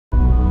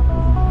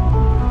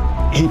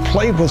He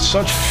played with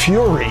such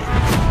fury.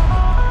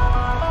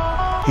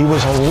 He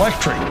was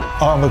electric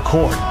on the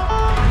court.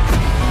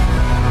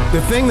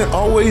 The thing that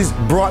always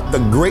brought the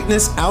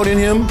greatness out in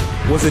him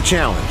was a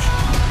challenge.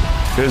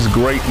 His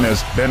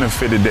greatness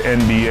benefited the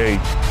NBA.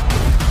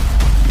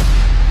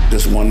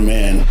 This one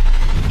man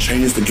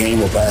changed the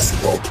game of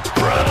basketball.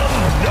 From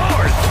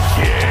North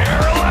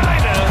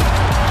Carolina,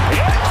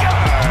 hit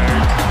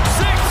guard,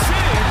 6'6",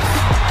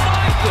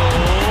 Michael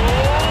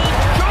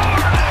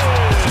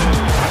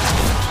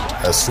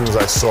Jordan. As soon as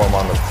I saw him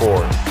on the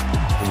court,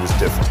 he was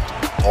different.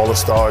 All the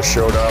stars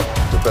showed up.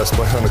 The best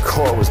player on the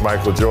court was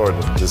Michael Jordan,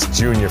 this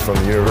junior from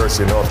the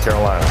University of North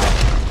Carolina.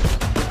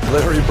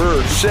 Larry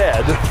Bird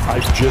said,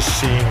 "I've just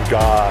seen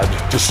God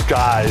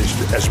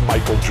disguised as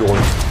Michael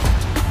Jordan."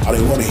 I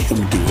didn't want him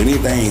to do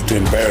anything to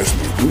embarrass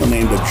me. I'm gonna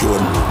name the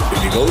Jordan rule.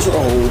 If he goes to the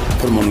hole,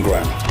 put him on the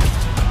ground.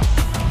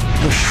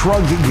 The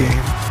shrug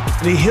game,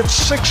 and he hit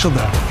 6 of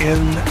them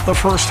in the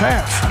first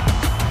half.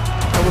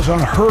 That was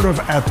unheard of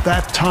at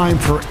that time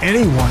for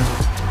anyone,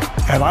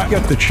 and I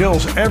get the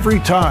chills every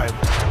time.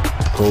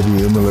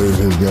 Kobe emulated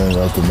his game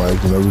after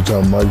Mike, and every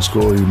time Mike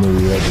scored, he knew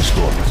he had to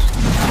score.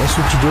 That's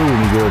what you do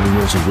when you go up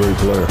against a great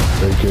player,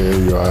 a.k.a.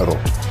 your idol.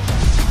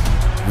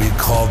 We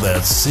called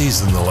that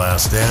season The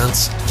Last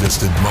Dance.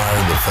 Just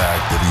admired the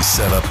fact that he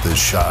set up this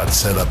shot,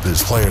 set up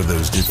his player that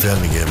was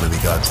defending him, and he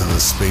got to the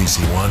space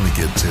he wanted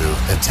to get to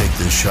and take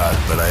this shot.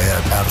 But I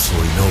had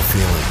absolutely no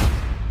feeling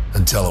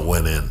until it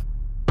went in.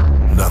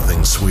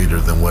 Nothing sweeter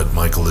than what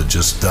Michael had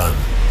just done.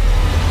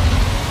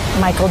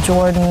 Michael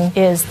Jordan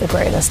is the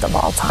greatest of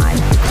all time.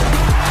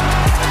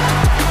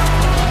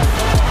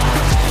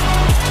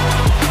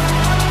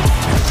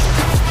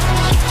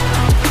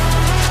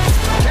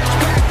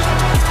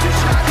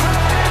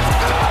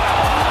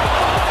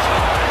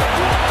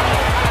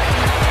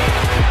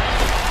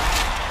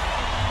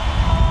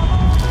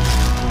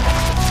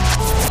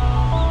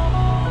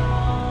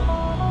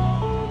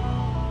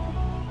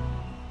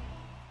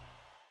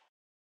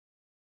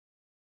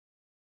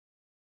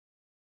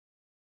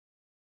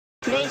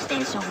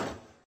 PlayStation